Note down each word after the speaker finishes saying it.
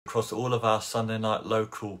across all of our Sunday night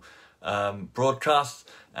local broadcasts,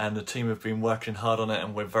 and the team have been working hard on it,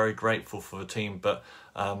 and we're very grateful for the team. But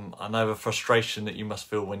I know the frustration that you must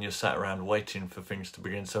feel when you're sat around waiting for things to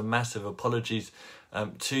begin. So massive apologies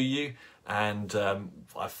to you, and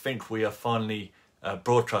I think we are finally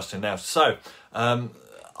broadcasting now. So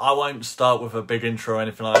I won't start with a big intro or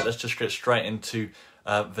anything like that. Let's just get straight into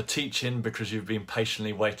the teaching, because you've been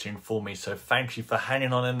patiently waiting for me. So thank you for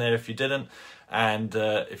hanging on in there if you didn't. And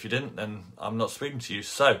if you didn't, then I'm not speaking to you.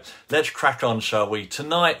 So let's crack on, shall we?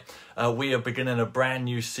 Tonight, we are beginning a brand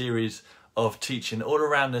new series of teaching all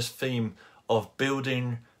around this theme of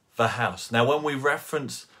building the house. Now, when we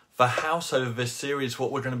reference the house over this series, what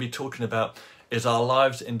we're going to be talking about is our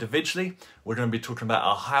lives individually. We're going to be talking about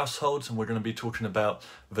our households, and we're going to be talking about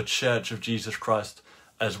the Church of Jesus Christ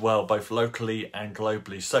as well, both locally and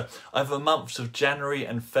globally. So over the months of January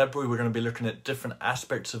and February, we're going to be looking at different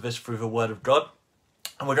aspects of this through the Word of God.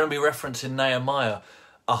 And we're going to be referencing Nehemiah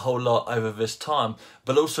a whole lot over this time,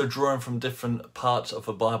 but also drawing from different parts of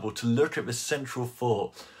the Bible to look at the central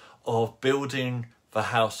thought of building the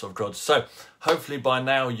house of God. So hopefully by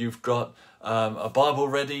now you've got a Bible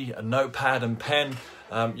ready, a notepad and pen.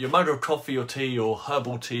 Your mug of coffee or tea or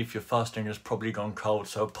herbal tea, if you're fasting, has probably gone cold,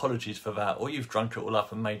 so apologies for that. Or you've drunk it all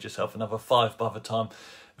up and made yourself another 5 by the time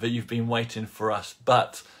that you've been waiting for us.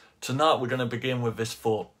 But tonight we're going to begin with this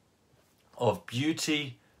thought of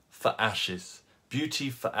beauty for ashes. Beauty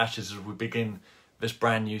for ashes as we begin this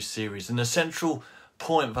brand new series. And the central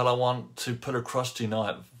point that I want to put across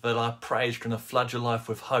tonight, that I pray is going to flood your life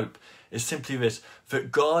with hope, is simply this: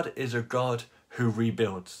 that God is a God who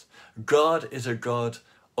rebuilds. God is a God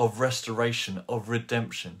of restoration, of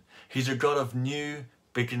redemption. He's a God of new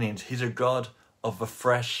beginnings. He's a God of a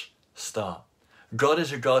fresh start. God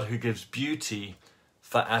is a God who gives beauty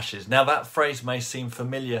for ashes. Now that phrase may seem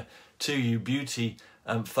familiar to you, beauty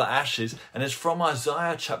for ashes, and it's from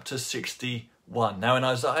Isaiah chapter 61. Now in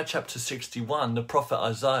Isaiah chapter 61, the prophet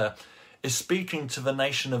Isaiah is speaking to the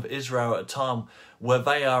nation of Israel at a time where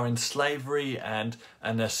they are in slavery and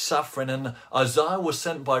they're suffering. And Isaiah was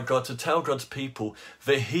sent by God to tell God's people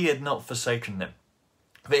that he had not forsaken them,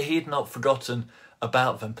 that he had not forgotten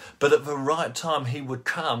about them, but at the right time he would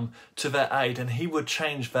come to their aid, and he would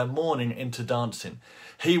change their mourning into dancing.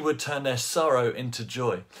 He would turn their sorrow into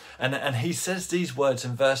joy. And he says these words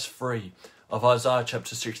in verse 3 of Isaiah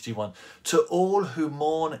chapter 61. To all who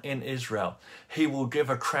mourn in Israel, he will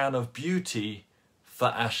give a crown of beauty for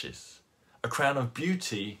ashes. A crown of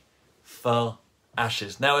beauty for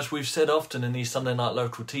ashes. Now, as we've said often in these Sunday night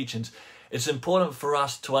local teachings, it's important for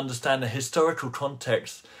us to understand the historical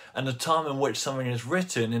context and the time in which something is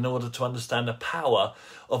written in order to understand the power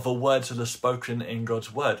of the words that are spoken in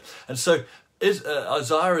God's word. And so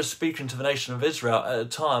Isaiah is speaking to the nation of Israel at a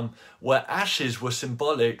time where ashes were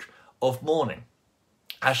symbolic of mourning.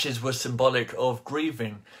 Ashes were symbolic of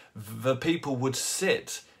grieving. The people would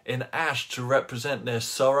sit in ash to represent their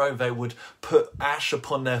sorrow. They would put ash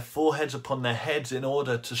upon their foreheads, upon their heads, in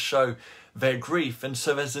order to show their grief. And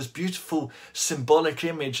so there's this beautiful symbolic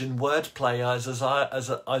image in wordplay as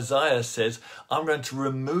Isaiah says, I'm going to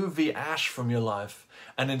remove the ash from your life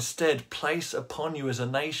and instead place upon you as a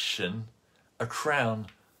nation a crown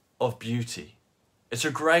of beauty. It's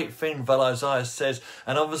a great thing that Isaiah says,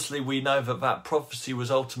 and obviously we know that that prophecy was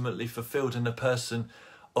ultimately fulfilled in the person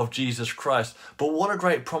of Jesus Christ. But what a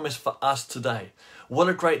great promise for us today. What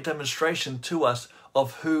a great demonstration to us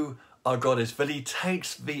of who our God is, that he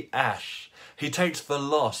takes the ash, he takes the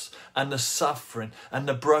loss and the suffering and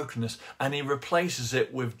the brokenness, and he replaces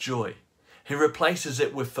it with joy. He replaces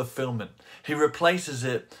it with fulfillment. He replaces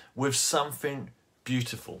it with something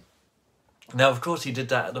beautiful. Now, of course, he did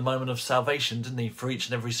that at the moment of salvation, didn't he, for each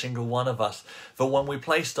and every single one of us. But when we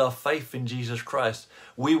placed our faith in Jesus Christ,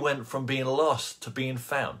 we went from being lost to being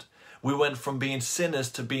found. We went from being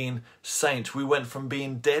sinners to being saints. We went from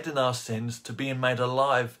being dead in our sins to being made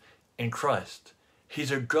alive in Christ.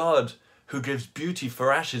 He's a God who gives beauty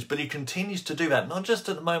for ashes, but he continues to do that, not just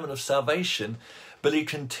at the moment of salvation, but he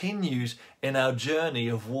continues in our journey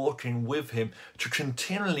of walking with him to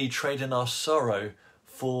continually trade in our sorrow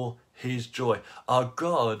for his joy. Our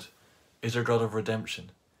God is a God of redemption.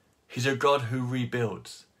 He's a God who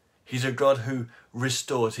rebuilds. He's a God who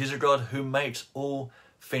restores. He's a God who makes all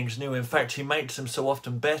things new. In fact, he makes them so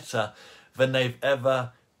often better than they've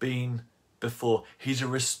ever been before. He's a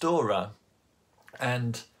restorer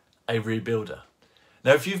and a rebuilder.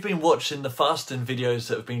 Now, if you've been watching the fasting videos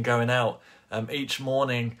that have been going out each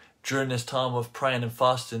morning during this time of praying and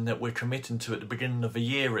fasting that we're committing to at the beginning of the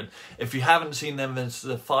year. And if you haven't seen them, there's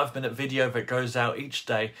a 5-minute video that goes out each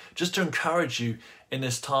day just to encourage you in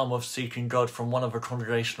this time of seeking God from one of our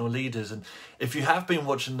congregational leaders. And if you have been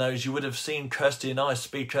watching those, you would have seen Kirsty and I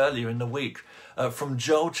speak earlier in the week from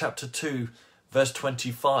Joel chapter 2 verse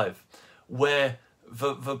 25, where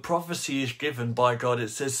the prophecy is given by God.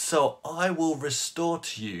 It says, "So I will restore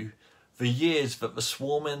to you the years that the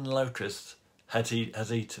swarming locust has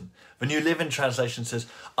eaten." The New Living Translation says,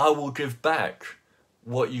 "I will give back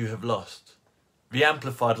what you have lost." The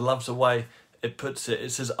Amplified loves the way it puts it.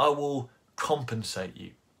 It says, "I will compensate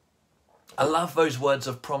you." I love those words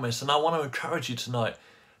of promise, and I want to encourage you tonight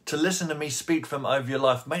to listen to me speak them over your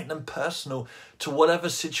life. Make them personal to whatever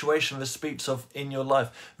situation this speaks of in your life.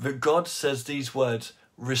 That God says these words: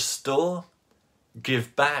 restore,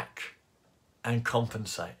 give back, and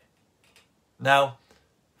compensate. Now,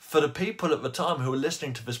 for the people at the time who were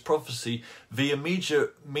listening to this prophecy, the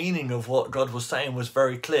immediate meaning of what God was saying was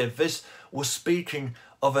very clear. This was speaking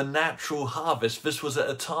of a natural harvest. This was at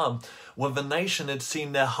a time when the nation had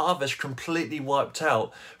seen their harvest completely wiped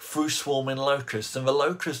out through swarming locusts. And the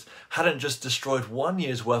locusts hadn't just destroyed 1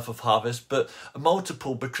 year's worth of harvest, but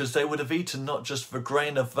multiple, because they would have eaten not just the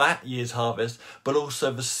grain of that year's harvest, but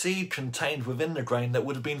also the seed contained within the grain that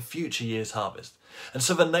would have been future year's harvest. And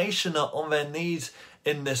so the nation are on their knees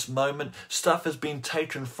in this moment. Stuff has been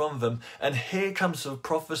taken from them, and here comes the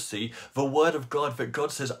prophecy, the word of God, that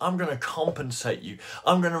God says, I'm going to compensate you.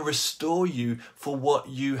 I'm going to restore you for what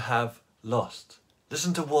you have lost.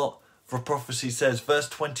 Listen to what the prophecy says, verse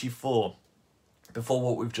 24, before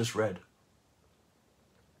what we've just read.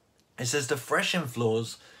 It says, "The threshing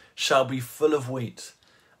floors shall be full of wheat,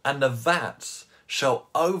 and the vats shall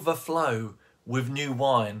overflow with new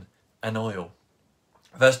wine and oil."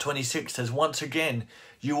 Verse 26 says, "Once again,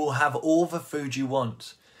 you will have all the food you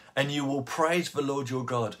want, and you will praise the Lord your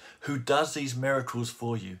God, who does these miracles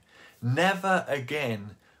for you. Never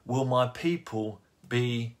again will my people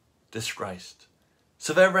be disgraced."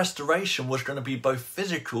 So their restoration was going to be both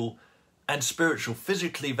physical and spiritual.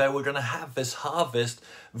 Physically, they were going to have this harvest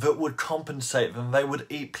that would compensate them. They would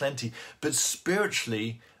eat plenty. But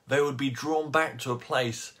spiritually, they would be drawn back to a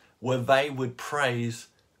place where they would praise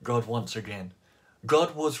God once again.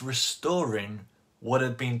 God was restoring what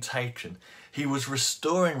had been taken. He was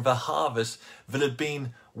restoring the harvest that had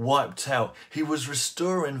been wiped out. He was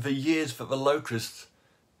restoring the years that the locusts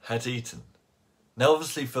had eaten. Now,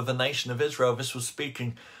 obviously, for the nation of Israel, this was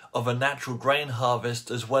speaking of a natural grain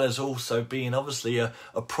harvest, as well as also being obviously a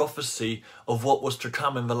prophecy of what was to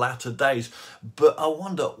come in the latter days. But I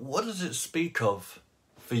wonder, what does it speak of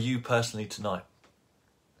for you personally tonight?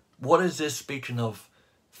 What is this speaking of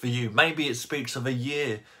for you? Maybe it speaks of a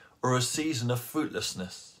year or a season of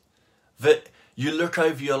fruitlessness. That you look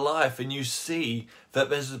over your life and you see that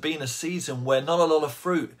there's been a season where not a lot of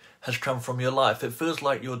fruit has come from your life. It feels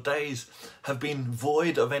like your days have been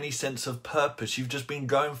void of any sense of purpose. You've just been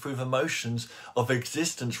going through the motions of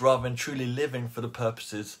existence rather than truly living for the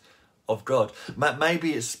purposes of God.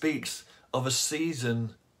 Maybe it speaks of a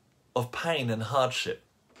season of pain and hardship.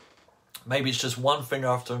 Maybe it's just one thing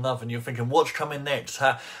after another and you're thinking, what's coming next?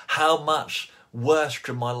 How much worse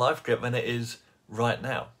could my life get than it is right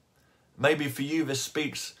now? Maybe for you this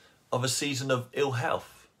speaks of a season of ill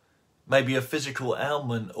health. Maybe a physical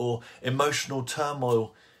ailment or emotional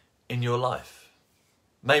turmoil in your life.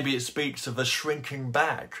 Maybe it speaks of a shrinking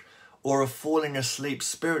back or a falling asleep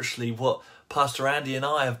spiritually, what Pastor Andy and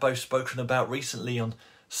I have both spoken about recently on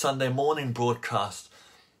Sunday morning broadcast.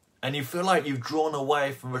 And you feel like you've drawn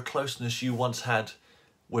away from the closeness you once had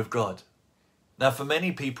with God. Now, for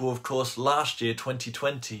many people, of course, last year,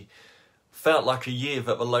 2020, felt like a year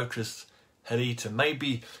that the locusts had eaten.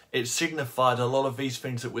 Maybe it signified a lot of these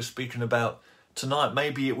things that we're speaking about tonight.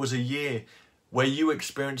 Maybe it was a year where you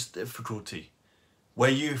experienced difficulty, where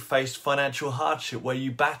you faced financial hardship, where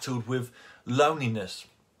you battled with loneliness,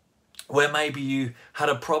 where maybe you had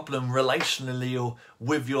a problem relationally or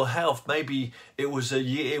with your health. Maybe it was a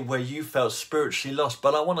year where you felt spiritually lost.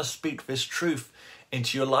 But I want to speak this truth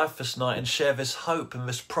into your life this night and share this hope and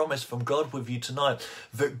this promise from God with you tonight,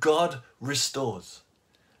 that God restores,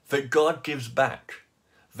 that God gives back,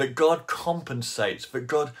 that God compensates, that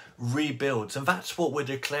God rebuilds. And that's what we're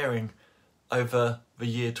declaring over the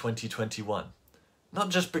year 2021. Not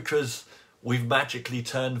just because we've magically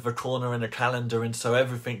turned the corner in a calendar and so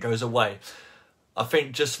everything goes away. I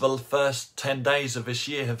think just the first 10 days of this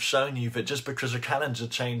year have shown you that just because a calendar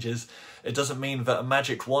changes, it doesn't mean that a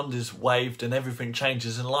magic wand is waved and everything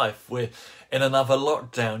changes in life. We're in another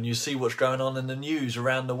lockdown. You see what's going on in the news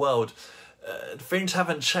around the world. Things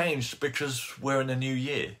haven't changed because we're in a new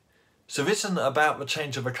year. So this isn't about the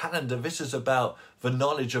change of a calendar, this is about the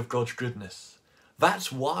knowledge of God's goodness.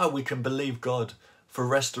 That's why we can believe God for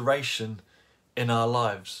restoration in our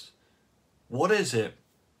lives. What is it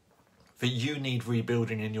that you need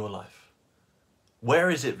rebuilding in your life? Where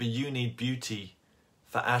is it that you need beauty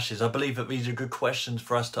for ashes? I believe that these are good questions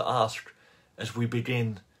for us to ask as we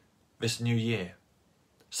begin this new year.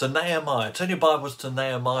 So Nehemiah, turn your Bibles to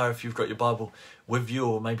Nehemiah if you've got your Bible with you,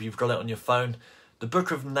 or maybe you've got it on your phone. The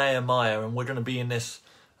book of Nehemiah, and we're going to be in this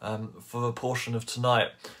for a portion of tonight.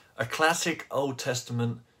 A classic Old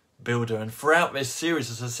Testament builder. And throughout this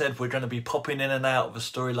series, as I said, we're going to be popping in and out of the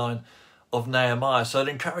storyline of Nehemiah. So I'd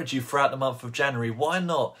encourage you throughout the month of January, why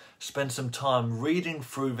not spend some time reading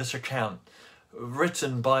through this account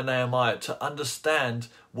written by Nehemiah to understand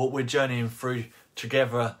what we're journeying through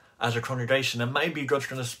together as a congregation. And maybe God's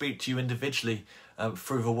going to speak to you individually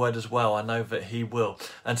through the word as well. I know that he will.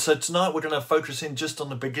 And so tonight we're going to focus in just on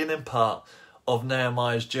the beginning part of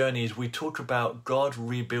Nehemiah's journey as we talk about God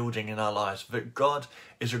rebuilding in our lives, that God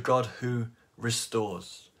is a God who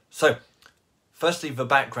restores. So firstly, the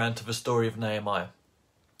background to the story of Nehemiah.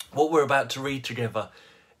 What we're about to read together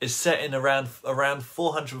is set in around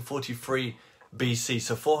 443 BC,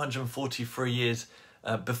 so 443 years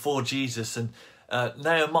before Jesus. And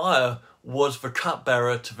Nehemiah was the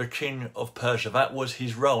cupbearer to the king of Persia. That was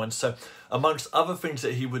his role. And so amongst other things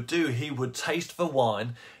that he would do, he would taste the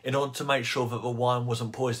wine in order to make sure that the wine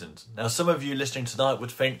wasn't poisoned. Now, some of you listening tonight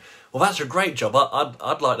would think, well, that's a great job.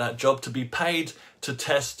 I'd like that job, to be paid to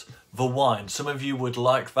test the wine. Some of you would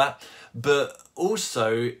like that. But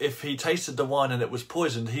also, if he tasted the wine and it was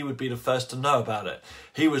poisoned, he would be the first to know about it.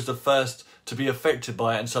 He was the first to be affected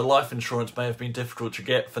by it. And so life insurance may have been difficult to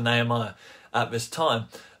get for Nehemiah at this time.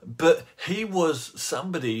 But he was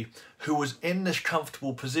somebody who was in this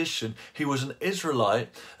comfortable position. He was an Israelite,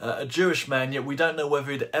 a Jewish man, yet we don't know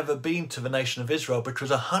whether he'd ever been to the nation of Israel, because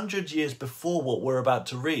 100 years before what we're about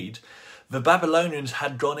to read, the Babylonians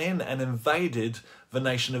had gone in and invaded the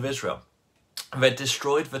nation of Israel. They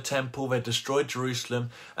destroyed the temple, they destroyed Jerusalem,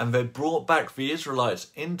 and they brought back the Israelites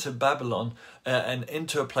into Babylon and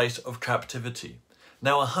into a place of captivity.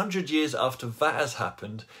 Now, 100 years after that has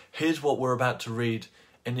happened, here's what we're about to read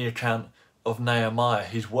in the account of Nehemiah.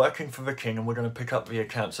 He's working for the king, and we're going to pick up the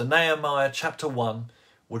account. So Nehemiah chapter 1,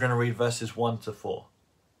 we're going to read verses 1 to 4.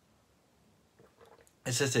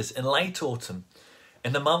 It says this: In late autumn,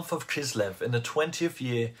 in the month of Kislev, in the 20th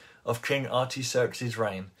year of King Artaxerxes'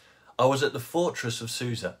 reign, I was at the fortress of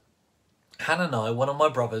Susa. Hanani, one of my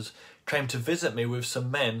brothers, came to visit me with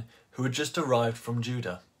some men who had just arrived from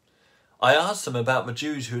Judah. I asked them about the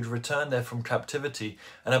Jews who had returned there from captivity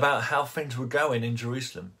and about how things were going in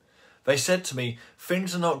Jerusalem. They said to me,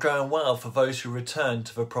 things are not going well for those who returned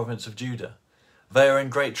to the province of Judah. They are in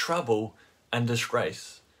great trouble and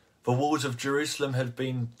disgrace. The walls of Jerusalem have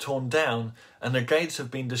been torn down and the gates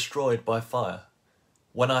have been destroyed by fire.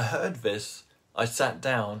 When I heard this, I sat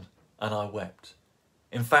down and I wept.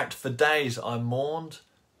 In fact, for days I mourned,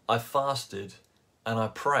 I fasted, and I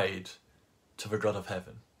prayed to the God of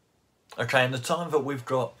heaven. Okay, in the time that we've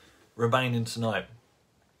got remaining tonight,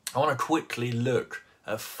 I want to quickly look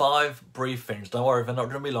at 5 brief things. Don't worry, they're not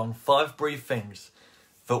going to be long. 5 brief things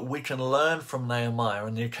that we can learn from Nehemiah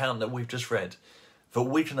and the account that we've just read, that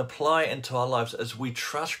we can apply into our lives as we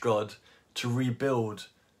trust God to rebuild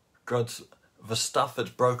the stuff that's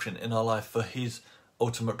broken in our life for his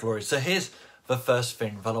ultimate glory. So here's the first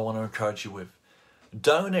thing that I want to encourage you with.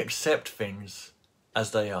 Don't accept things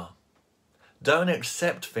as they are. Don't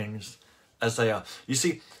accept things as they are. You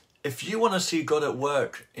see, if you want to see God at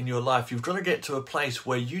work in your life, you've got to get to a place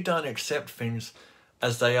where you don't accept things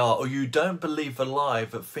as they are, or you don't believe the lie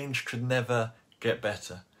that things could never get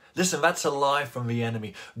better. Listen, that's a lie from the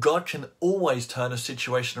enemy. God can always turn a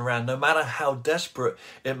situation around. No matter how desperate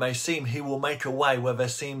it may seem, he will make a way where there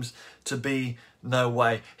seems to be no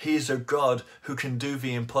way. He is a God who can do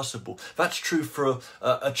the impossible. That's true for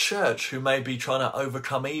a church who may be trying to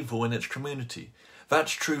overcome evil in its community.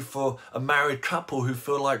 That's true for a married couple who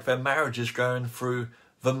feel like their marriage is going through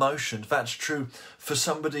the motions. That's true for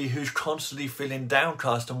somebody who's constantly feeling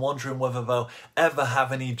downcast and wondering whether they'll ever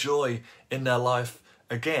have any joy in their life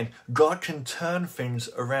again. God can turn things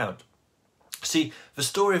around. See, the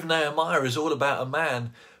story of Nehemiah is all about a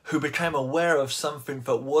man who became aware of something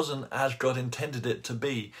that wasn't as God intended it to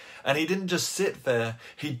be. And he didn't just sit there,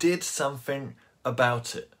 he did something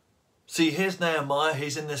about it. See, here's Nehemiah,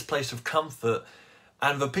 he's in this place of comfort,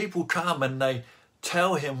 and the people come and they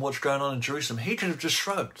tell him what's going on in Jerusalem. He could have just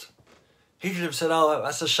shrugged. He could have said, oh,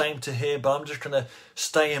 that's a shame to hear, but I'm just going to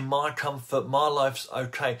stay in my comfort, my life's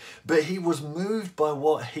okay. But he was moved by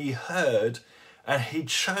what he heard, and he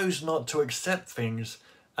chose not to accept things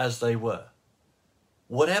as they were.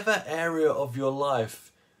 Whatever area of your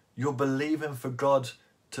life you're believing for God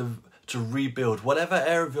to rebuild, whatever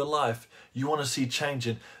area of your life you want to see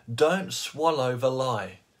changing, don't swallow the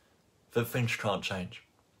lie that things can't change.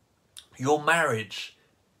 Your marriage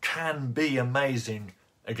can be amazing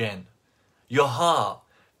again. Your heart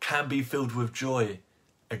can be filled with joy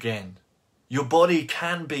again. Your body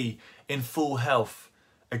can be in full health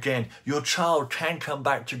again. Your child can come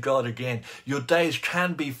back to God again. Your days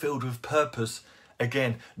can be filled with purpose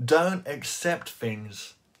again. Don't accept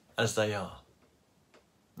things as they are.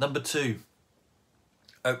 Number 2,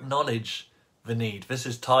 acknowledge the need. This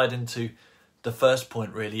is tied into the first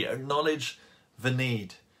point really. Acknowledge the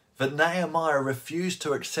need. That Nehemiah refused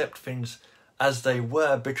to accept things as they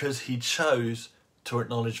were because he chose to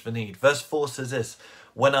acknowledge the need. Verse 4 says this,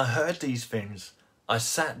 "When I heard these things, I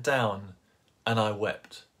sat down and I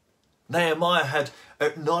wept." Nehemiah had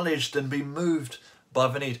acknowledged and been moved by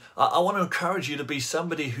the need. I want to encourage you to be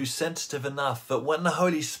somebody who's sensitive enough that when the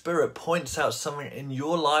Holy Spirit points out something in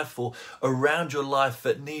your life or around your life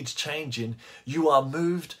that needs changing, you are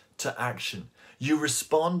moved to action. You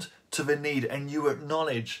respond to the need and you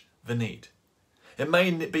acknowledge the need. It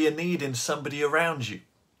may be a need in somebody around you.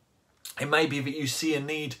 It may be that you see a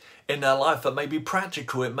need in their life that may be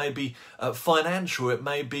practical. It may be financial. It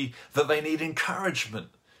may be that they need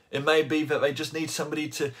encouragement. It may be that they just need somebody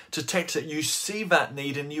to text it. You see that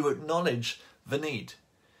need and you acknowledge the need.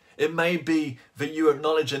 It may be that you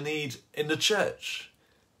acknowledge a need in the church.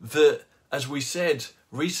 That, as we said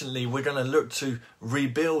recently, we're going to look to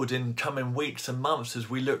rebuild in coming weeks and months as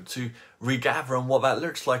we look to regather and what that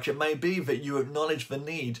looks like. It may be that you acknowledge the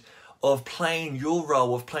need of playing your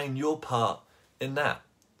role, of playing your part in that.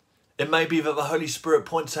 It may be that the Holy Spirit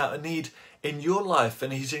points out a need in your life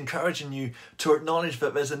and he's encouraging you to acknowledge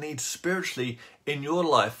that there's a need spiritually in your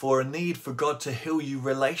life or a need for God to heal you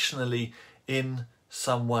relationally in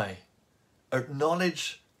some way.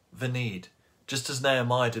 Acknowledge the need, just as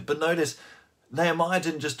Nehemiah did. But notice, Nehemiah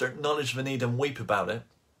didn't just acknowledge the need and weep about it.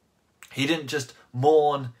 He didn't just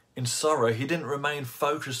mourn in sorrow. He didn't remain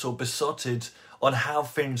focused or besotted on how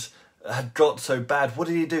things had got so bad. What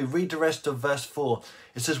did he do? Read the rest of verse 4.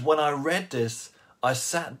 It says, "When I read this, I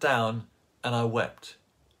sat down and I wept.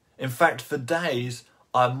 In fact, for days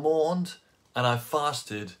I mourned and I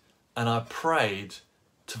fasted and I prayed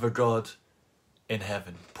to the God in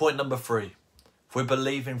heaven." Point number 3. If we're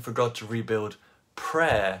believing for God to rebuild,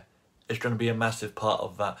 prayer is going to be a massive part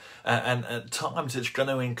of that. And at times it's going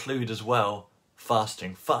to include as well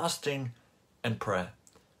fasting. Fasting and prayer.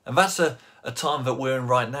 And that's a time that we're in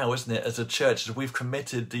right now, isn't it? As a church, as we've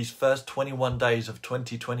committed these first 21 days of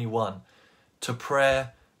 2021 to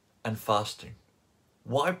prayer and fasting.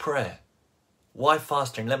 Why prayer? Why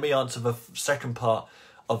fasting? Let me answer the second part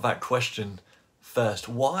of that question first.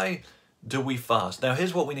 Why do we fast? Now,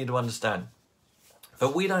 here's what we need to understand.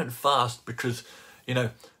 That we don't fast because,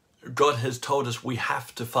 God has told us we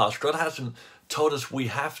have to fast. God hasn't told us we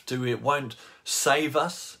have to. It won't save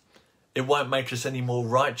us. It won't make us any more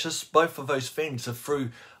righteous. Both of those things are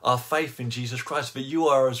through our faith in Jesus Christ. But you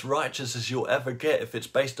are as righteous as you'll ever get if it's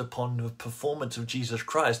based upon the performance of Jesus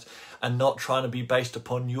Christ and not trying to be based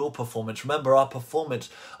upon your performance. Remember, our performance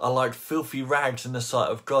are like filthy rags in the sight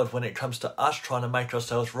of God when it comes to us trying to make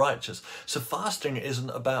ourselves righteous. So fasting isn't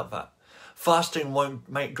about that. Fasting won't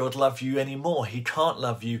make God love you anymore. He can't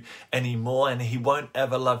love you anymore and he won't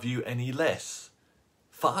ever love you any less.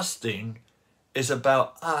 Fasting is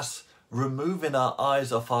about us removing our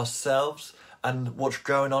eyes off ourselves and what's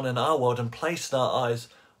going on in our world and placing our eyes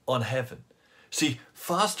on heaven. See,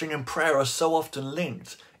 fasting and prayer are so often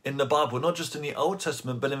linked in the Bible, not just in the Old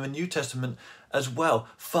Testament, but in the New Testament as well.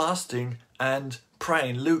 Fasting and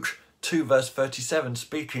praying. Luke 2 verse 37,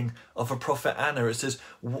 speaking of the prophet Anna, it says,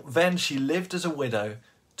 "Then she lived as a widow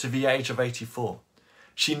to the age of 84.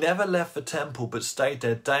 She never left the temple, but stayed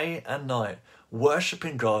there day and night,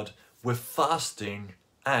 worshipping God with fasting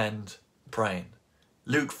and praying."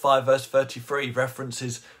 Luke 5 verse 33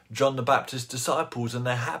 references John the Baptist's disciples and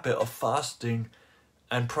their habit of fasting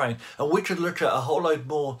and praying. And we could look at a whole load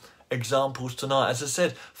more examples tonight. As I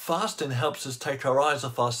said, fasting helps us take our eyes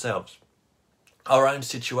off ourselves, our own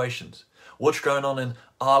situations, what's going on in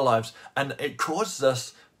our lives, and it causes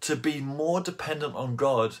us to be more dependent on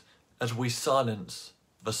God as we silence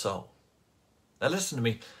the soul. Now listen to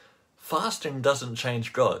me, fasting doesn't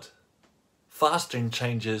change God. Fasting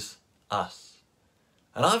changes us.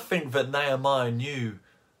 And I think that Nehemiah knew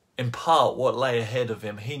in part what lay ahead of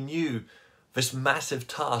him. He knew this massive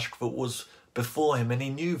task that was before him, and he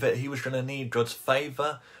knew that he was going to need God's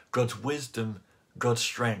favour, God's wisdom, God's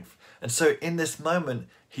strength. And so in this moment,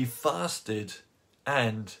 he fasted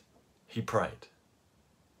and he prayed.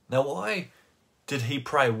 Now, why did he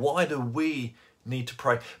pray? Why do we need to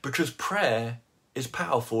pray? Because prayer is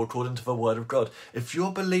powerful according to the word of God. If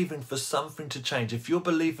you're believing for something to change, if you're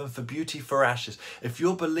believing for beauty for ashes, if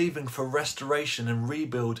you're believing for restoration and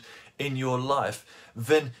rebuild in your life,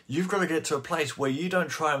 then you've got to get to a place where you don't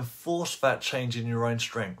try and force that change in your own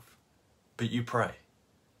strength, but you pray.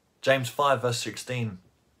 James 5 verse 16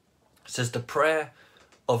 says, the prayer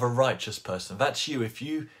of a righteous person. That's you. If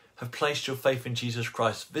you have placed your faith in Jesus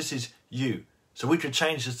Christ, this is you. So we could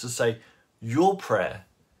change this to say, your prayer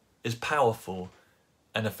is powerful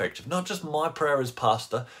and effective. Not just my prayer as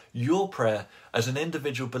pastor, your prayer as an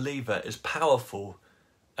individual believer is powerful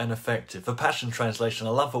and effective. The Passion Translation, I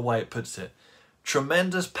love the way it puts it.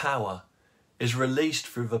 Tremendous power is released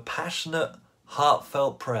through the passionate,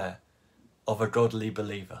 heartfelt prayer of a godly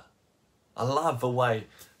believer. I love the way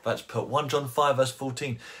that's put. 1 John 5 verse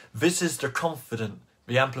 14. This is the confident,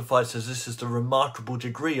 the Amplified says, this is the remarkable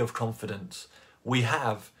degree of confidence we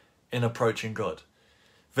have in approaching God.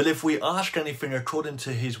 That if we ask anything according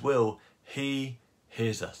to his will, he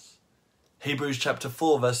hears us. Hebrews chapter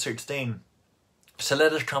 4 verse 16. So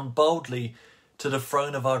let us come boldly to the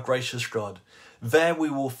throne of our gracious God. There we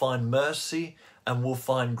will find mercy and will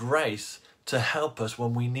find grace to help us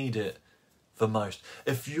when we need it the most.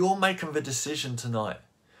 If you're making the decision tonight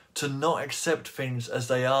to not accept things as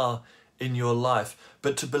they are in your life,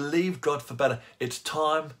 but to believe God for better, it's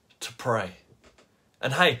time to pray.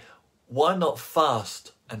 And hey, why not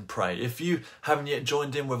fast and pray? If you haven't yet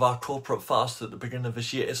joined in with our corporate fast at the beginning of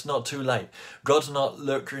this year, it's not too late. God's not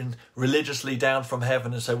looking religiously down from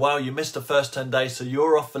heaven and say, well, you missed the first 10 days, so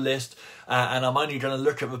you're off the list, and I'm only going to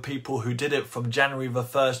look at the people who did it from January the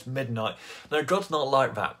 1st midnight. No, God's not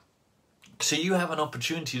like that. So you have an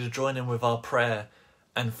opportunity to join in with our prayer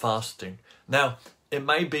and fasting. Now, it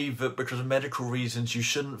may be that because of medical reasons you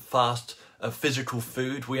shouldn't fast physical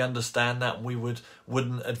food. We understand that, and we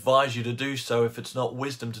wouldn't advise you to do so if it's not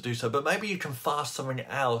wisdom to do so. But maybe you can fast something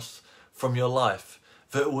else from your life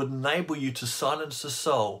that would enable you to silence the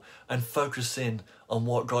soul and focus in on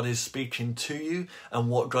what God is speaking to you and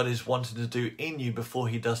what God is wanting to do in you before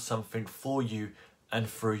he does something for you and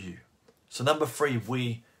through you. So number 3,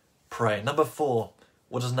 we pray. Number 4,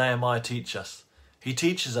 what does Nehemiah teach us? He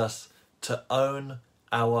teaches us to own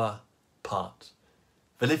our part.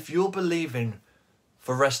 That if you're believing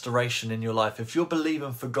for restoration in your life, if you're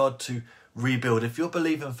believing for God to rebuild, if you're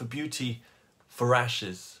believing for beauty for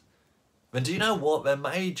ashes, then do you know what? There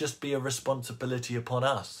may just be a responsibility upon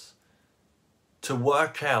us to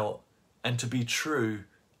work out and to be true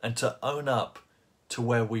and to own up to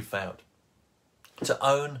where we failed. To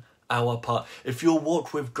own our part. If your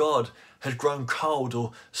walk with God has grown cold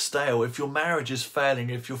or stale, if your marriage is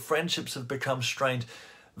failing, if your friendships have become strained,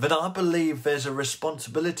 then I believe there's a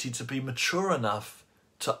responsibility to be mature enough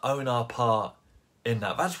to own our part in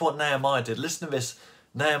that. That's what Nehemiah did. Listen to this,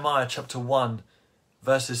 Nehemiah chapter 1,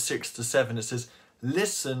 verses 6 to 7. It says,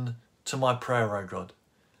 listen to my prayer, O God.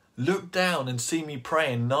 Look down and see me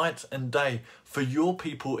praying night and day for your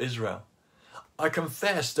people Israel. I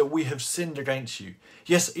confess that we have sinned against you.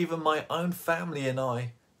 Yes, even my own family and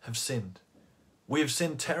I have sinned. We have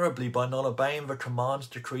sinned terribly by not obeying the commands,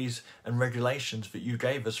 decrees, and regulations that you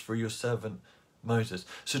gave us through your servant Moses.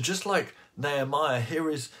 So just like Nehemiah,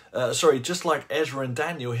 just like Ezra and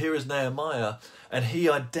Daniel, here is Nehemiah, and he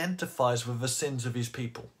identifies with the sins of his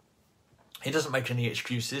people. He doesn't make any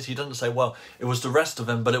excuses. He doesn't say, well, it was the rest of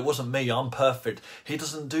them, but it wasn't me. I'm perfect. He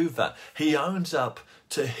doesn't do that. He owns up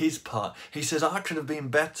to his part. He says, I could have been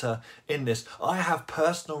better in this. I have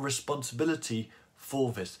personal responsibility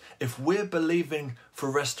for this. If we're believing for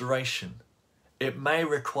restoration, it may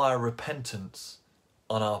require repentance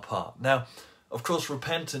on our part. Now, of course,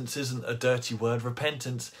 repentance isn't a dirty word.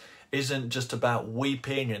 Repentance isn't just about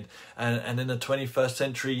weeping and in the 21st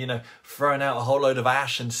century, throwing out a whole load of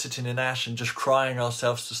ash and sitting in ash and just crying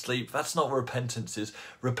ourselves to sleep. That's not what repentance is.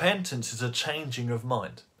 Repentance is a changing of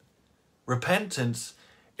mind. Repentance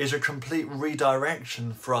is a complete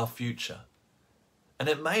redirection for our future. And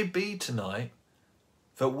it may be tonight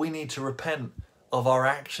that we need to repent of our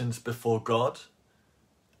actions before God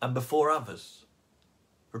and before others.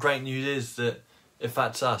 The great news is that if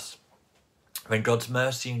that's us, then God's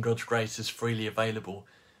mercy and God's grace is freely available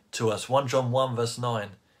to us. 1 John 1 verse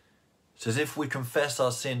 9 says, if we confess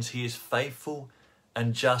our sins, he is faithful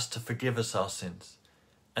and just to forgive us our sins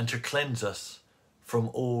and to cleanse us from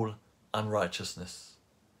all unrighteousness.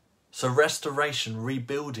 So restoration,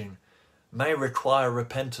 rebuilding, may require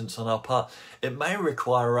repentance on our part. It may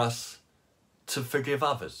require us to forgive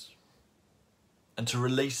others. and to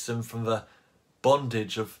release them from the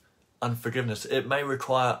bondage of unforgiveness. It may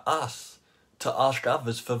require us to ask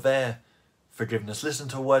others for their forgiveness. Listen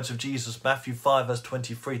to the words of Jesus, Matthew 5 verse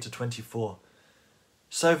 23 to 24.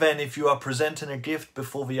 So then, if you are presenting a gift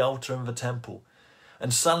before the altar in the temple,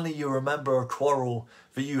 and suddenly you remember a quarrel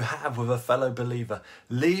that you have with a fellow believer,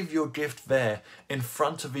 leave your gift there in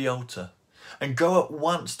front of the altar and go at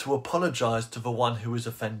once to apologize to the one who is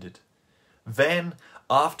offended. Then,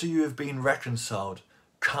 after you have been reconciled,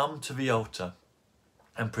 come to the altar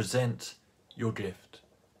and present your gift.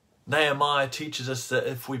 Nehemiah teaches us that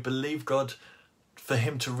if we believe God for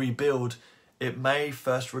him to rebuild, it may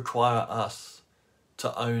first require us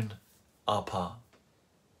to own our part.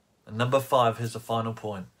 And number 5, here's the final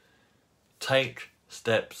point. Take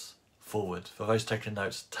steps forward. For those taking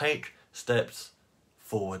notes, take steps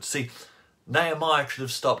forward. See, Nehemiah could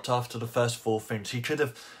have stopped after the first 4 things. He could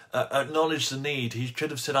have acknowledged the need. He could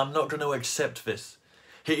have said, I'm not going to accept this.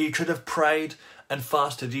 He could have prayed and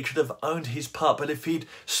fasted. He could have owned his part. But if he'd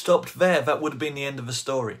stopped there, that would have been the end of the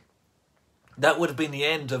story. That would have been the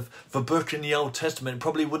end of the book in the Old Testament. It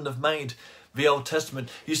probably wouldn't have made the Old Testament.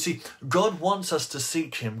 You see, God wants us to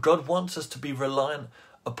seek him. God wants us to be reliant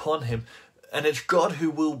upon him. And it's God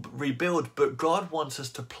who will rebuild, but God wants us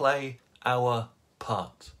to play our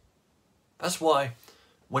part. That's why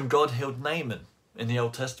when God healed Naaman in the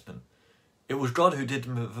Old Testament, it was God who did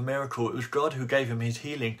the miracle. It was God who gave him his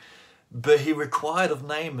healing. But he required of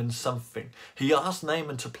Naaman something. He asked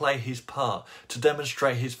Naaman to play his part, to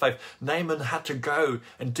demonstrate his faith. Naaman had to go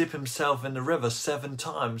and dip himself in the river 7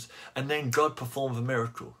 times, and then God performed the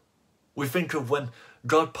miracle. We think of when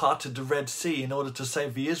God parted the Red Sea in order to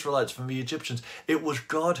save the Israelites from the Egyptians. It was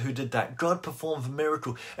God who did that. God performed the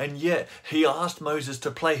miracle, and yet he asked Moses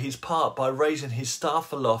to play his part by raising his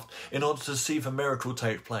staff aloft in order to see the miracle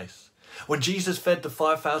take place. When Jesus fed the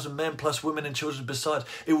 5,000 men plus women and children besides,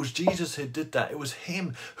 it was Jesus who did that. It was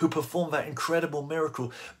him who performed that incredible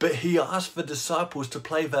miracle. But he asked the disciples to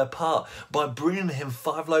play their part by bringing him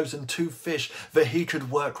 5 loaves and 2 fish that he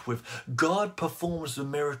could work with. God performs the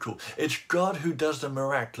miracle. It's God who does the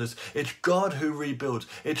miraculous. It's God who rebuilds.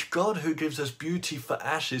 It's God who gives us beauty for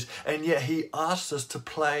ashes. And yet he asks us to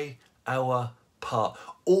play our part.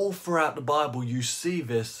 All throughout the Bible, you see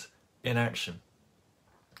this in action.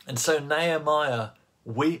 And so Nehemiah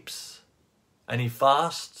weeps, and he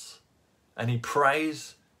fasts, and he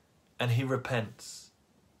prays, and he repents.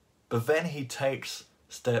 But then he takes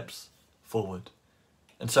steps forward.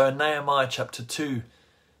 And so in Nehemiah chapter 2,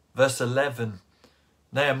 verse 11,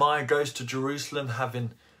 Nehemiah goes to Jerusalem having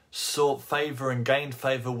sought favour and gained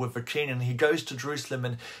favour with the king. And he goes to Jerusalem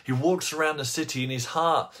and he walks around the city, and his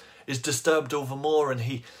heart is disturbed all the more, and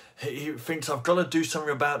he thinks, I've got to do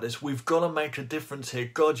something about this. We've got to make a difference here.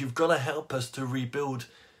 God, you've got to help us to rebuild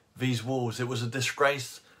these walls. It was a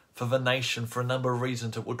disgrace for the nation for a number of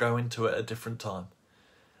reasons that we'll go into at a different time.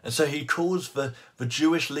 And so he calls the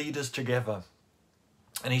Jewish leaders together,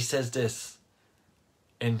 and he says this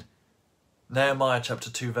in Nehemiah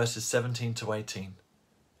chapter 2 verses 17 to 18.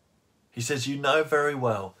 He says, you know very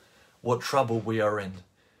well what trouble we are in.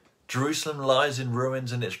 Jerusalem lies in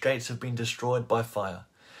ruins, and its gates have been destroyed by fire.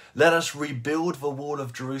 Let us rebuild the wall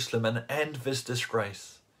of Jerusalem and end this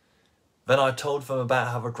disgrace. Then I told them about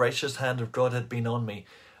how the gracious hand of God had been on me,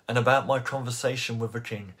 and about my conversation with the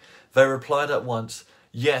king. They replied at once,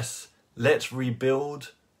 yes, let's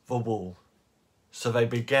rebuild the wall. So they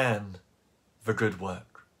began the good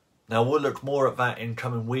work. Now we'll look more at that in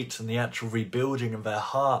coming weeks and the actual rebuilding of their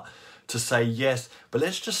heart to say yes. But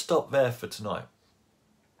let's just stop there for tonight.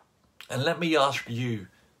 And let me ask you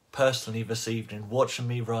personally this evening, watching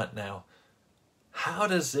me right now, how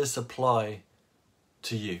does this apply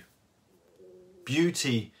to you?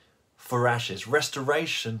 Beauty for ashes,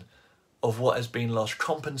 restoration of what has been lost,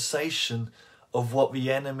 compensation of what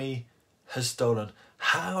the enemy has stolen.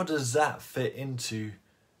 How does that fit into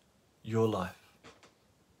your life?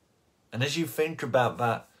 And as you think about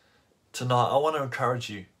that tonight, I want to encourage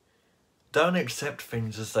you, don't accept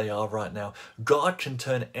things as they are right now. God can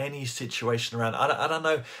turn any situation around. I don't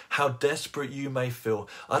know how desperate you may feel.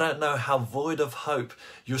 I don't know how void of hope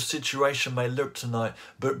your situation may look tonight.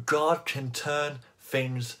 But God can turn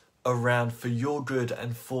things around for your good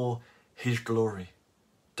and for his glory.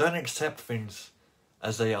 Don't accept things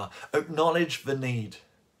as they are. Acknowledge the need.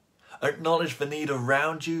 Acknowledge the need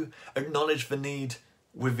around you. Acknowledge the need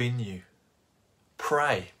within you.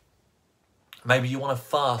 Pray. Maybe you want to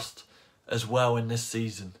fast as well in this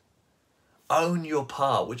season. Own your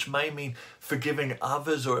part, which may mean forgiving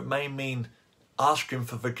others, or it may mean asking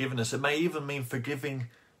for forgiveness. It may even mean forgiving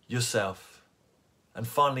yourself. And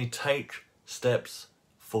finally, take steps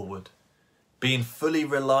forward. being fully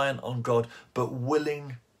reliant on God, but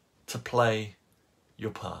willing to play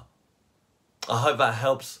your part. I hope that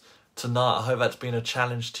helps tonight. I hope that's been a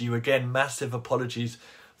challenge to you. Again, massive apologies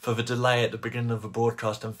for the delay at the beginning of the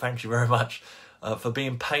broadcast, and thank you very much for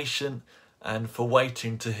being patient and for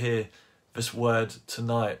waiting to hear this word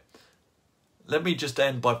tonight. Let me just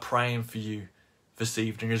end by praying for you this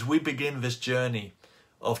evening as we begin this journey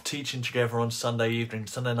of teaching together on Sunday evening,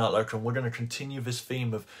 Sunday Night Local, and we're going to continue this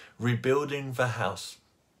theme of rebuilding the house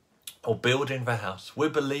or building the house. We're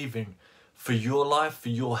believing for your life, for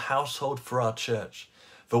your household, for our church,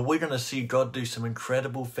 that we're going to see God do some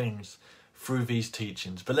incredible things through these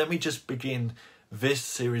teachings. But let me just begin this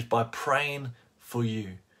series by praying for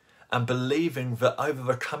you and believing that over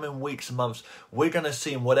the coming weeks and months, we're going to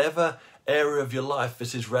see in whatever area of your life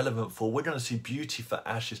this is relevant for, we're going to see beauty for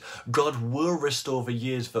ashes. God will restore the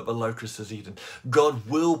years that the locust has eaten. God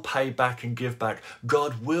will pay back and give back.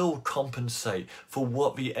 God will compensate for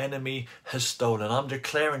what the enemy has stolen. I'm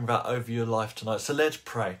declaring that over your life tonight. So let's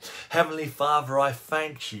pray. Heavenly Father, I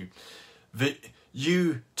thank you that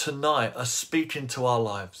you tonight are speaking to our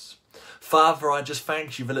lives. Father, I just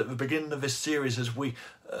thank you that at the beginning of this series, as we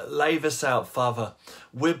lay this out, Father,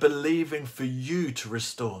 we're believing for you to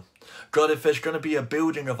restore. God, if there's going to be a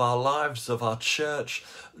building of our lives, of our church,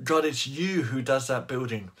 God, it's you who does that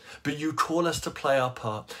building. But you call us to play our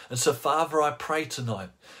part. And so, Father, I pray tonight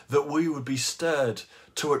that we would be stirred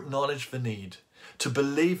to acknowledge the need, to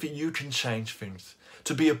believe that you can change things,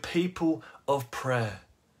 to be a people of prayer.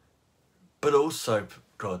 But also,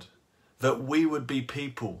 God, that we would be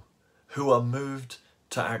people who are moved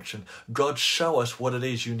to action. God, show us what it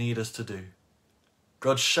is you need us to do.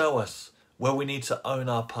 God, show us where we need to own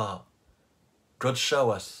our part. God, show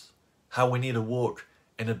us how we need to walk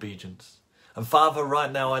in obedience. And Father,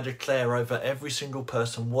 right now I declare over every single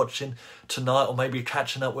person watching tonight, or maybe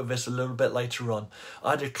catching up with this a little bit later on,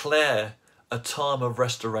 I declare a time of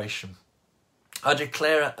restoration. I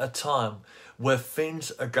declare a time where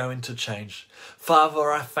things are going to change.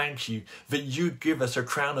 Father, I thank you that you give us a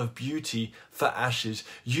crown of beauty for ashes.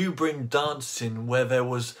 You bring dancing where there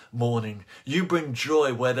was mourning. You bring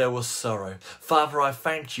joy where there was sorrow. Father, I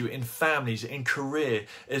thank you in families, in career,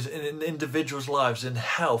 in individuals' lives, in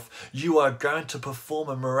health. You are going to perform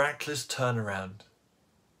a miraculous turnaround.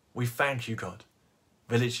 We thank you, God,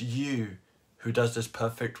 that it's you who does this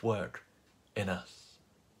perfect work in us.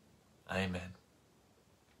 Amen.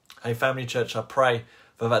 Hey Family Church, I pray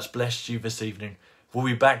that that's blessed you this evening. We'll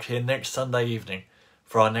be back here next Sunday evening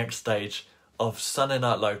for our next stage of Sunday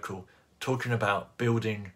Night Local, talking about building